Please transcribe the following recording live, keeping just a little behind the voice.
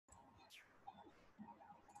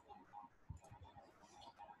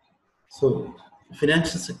So,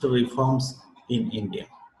 financial sector reforms in India.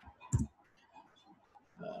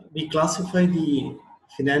 We classify the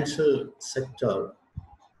financial sector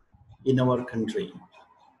in our country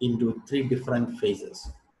into three different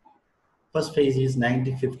phases. First phase is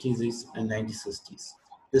 1950s and 1960s.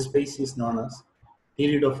 This phase is known as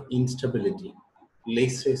period of instability,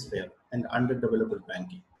 laissez-faire, and underdeveloped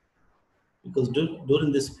banking. Because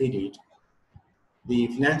during this period, the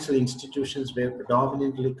financial institutions were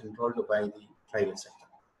predominantly controlled by the private sector,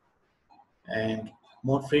 and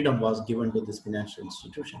more freedom was given to these financial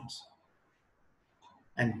institutions.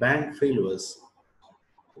 And bank failures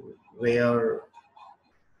were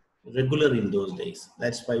regular in those days.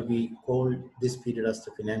 That's why we call this period as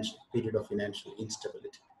the period of financial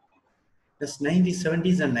instability. That's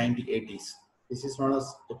 1970s and 1980s. This is known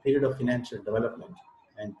as the period of financial development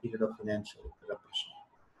and period of financial repression.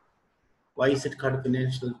 Why is it called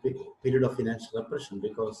period of financial repression?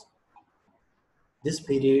 Because this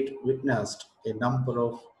period witnessed a number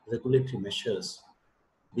of regulatory measures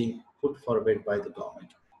being put forward by the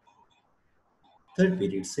government. Third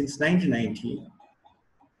period, since 1990,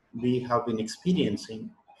 we have been experiencing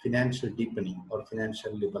financial deepening or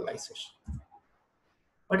financial liberalization.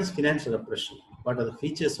 What is financial repression? What are the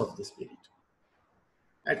features of this period?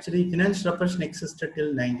 Actually, financial repression existed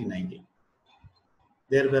till 1990.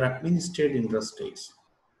 There were administered interest rates.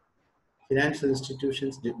 Financial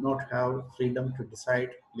institutions did not have freedom to decide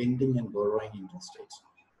lending and borrowing interest rates.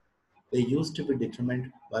 They used to be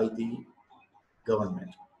determined by the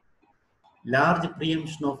government. Large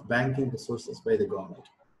preemption of banking resources by the government.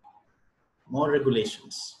 More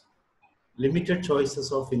regulations. Limited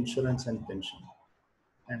choices of insurance and pension.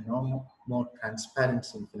 And no more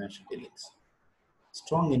transparency in financial dealings.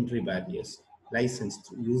 Strong entry barriers.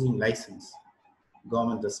 Using license.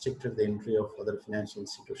 Government restricted the entry of other financial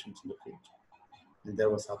institutions in the field, and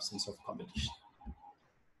there was absence of competition.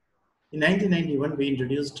 In 1991, we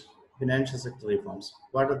introduced financial sector reforms.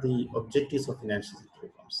 What are the objectives of financial sector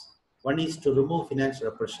reforms? One is to remove financial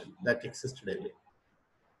repression that existed earlier,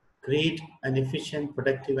 create an efficient,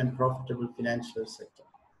 productive, and profitable financial sector,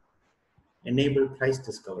 enable price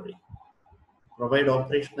discovery, provide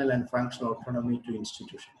operational and functional autonomy to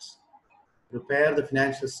institutions, prepare the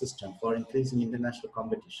financial system for increasing international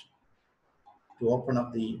competition, to open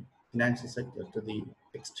up the financial sector to the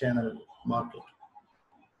external market,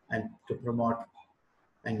 and to promote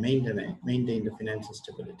and maintain the financial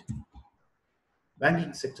stability.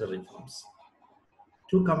 Banking sector reforms.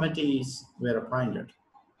 Two committees were appointed.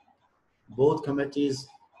 Both committees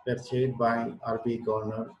were chaired by RBI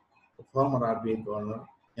Governor, the former RBI Governor,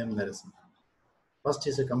 M. Narasimhan. First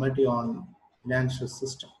is a committee on financial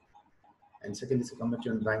system, and second is a committee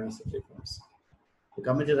on banking sector reforms. The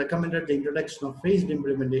committee recommended the introduction of phased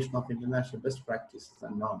implementation of international best practices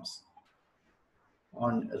and norms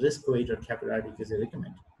on risk-weighted capital adequacy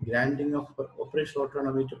recommend, granting of operational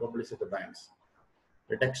autonomy to public sector banks,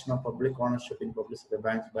 reduction of public ownership in public sector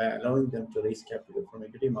banks by allowing them to raise capital from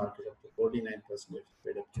equity market up to 49% of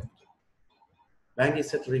paid-up capital. Banking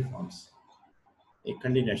sector reforms, a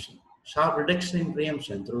continuation. Sharp reduction in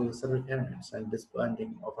preemption through reserve requirements and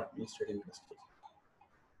disbanding of administrative industries.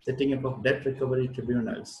 Setting up of debt recovery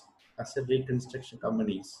tribunals, asset reconstruction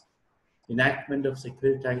companies, enactment of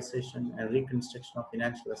securitization and reconstruction of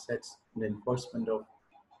financial assets, and enforcement of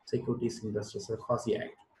Securities Industries (FASI)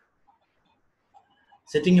 Act.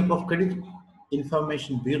 Setting up of Credit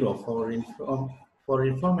Information Bureau for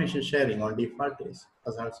information sharing on defaulters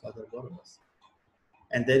as also other borrowers.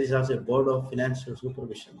 And there is also a board of financial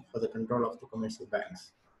supervision for the control of the commercial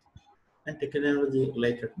banks. And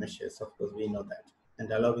technology-related measures, of course, we know that,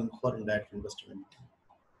 and allowing foreign direct investment in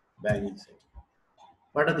banking sector.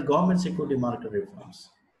 What are the government security market reforms?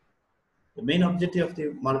 The main objective of the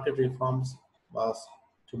market reforms was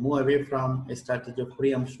to move away from a strategy of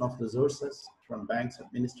preemption of resources from banks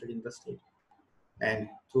administered interest rate and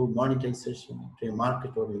through monetization to a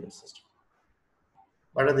market-oriented system.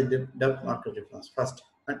 What are the debt market reforms? First,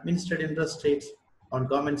 administered interest rates on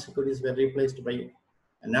government securities were replaced by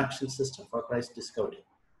an auction system for price discovery.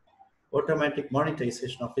 Automatic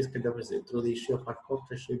monetization of fiscal deficit through the issue of ad hoc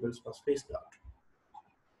treasury bills was phased out.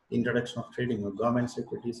 Introduction of trading of government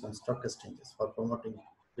securities on stock exchanges for promoting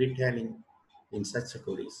retailing in such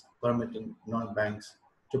securities, permitting non-banks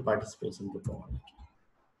to participate in the government.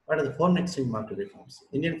 What are the foreign exchange market reforms?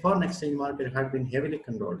 Indian foreign exchange market had been heavily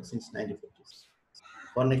controlled since 1950s.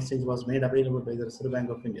 Foreign exchange was made available by the Reserve Bank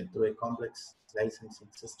of India through a complex licensing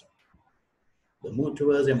system. The move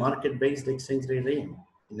towards a market-based exchange rate regime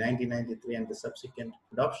in 1993 and the subsequent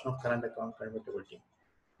adoption of current account convertibility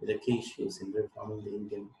were the key issues in reforming the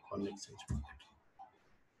Indian foreign exchange market.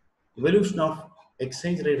 Evolution of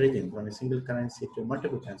exchange rate regime from a single currency to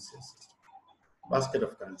multiple currency system, basket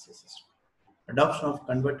of currency system. Adoption of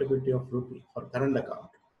convertibility of rupee for current account.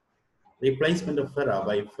 Replacement of FERA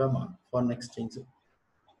by FEMA, Foreign Exchange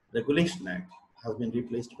Regulation Act, has been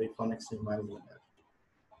replaced by Foreign Exchange Management Act.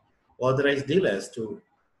 Authorized dealers to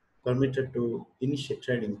permitted to initiate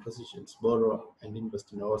trading positions, borrow and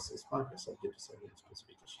invest in overseas markets subject to certain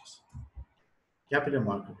specifications. Capital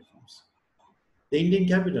market reforms. The Indian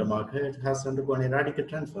capital market has undergone a radical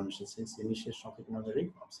transformation since the initiation of economic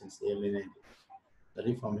reforms since the early 90s. The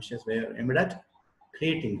reform measures were aimed at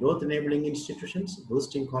creating growth-enabling institutions,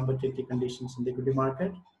 boosting competitive conditions in the equity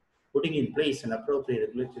market, putting in place an appropriate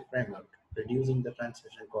regulatory framework, reducing the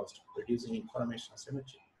transaction cost, reducing information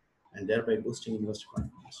asymmetry, and thereby boosting investor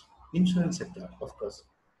confidence. Insurance sector, of course,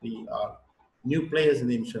 we are new players in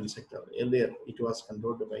the insurance sector. Earlier, it was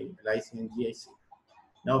controlled by LIC and GIC.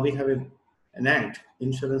 Now we have an act,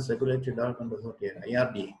 Insurance Regulatory Development Authority,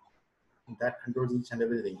 IRDA, that controls each and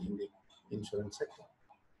everything in the insurance sector.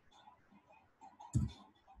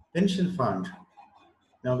 Pension fund.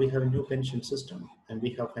 Now we have a new pension system and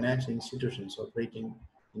we have financial institutions operating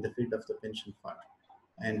in the field of the pension fund.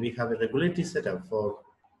 And we have a regulatory setup for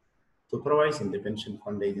supervising the pension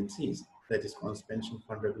fund agencies, that is called Pension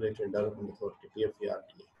Fund Regulatory Development Authority,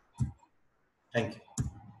 PFARDA. Thank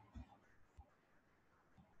you.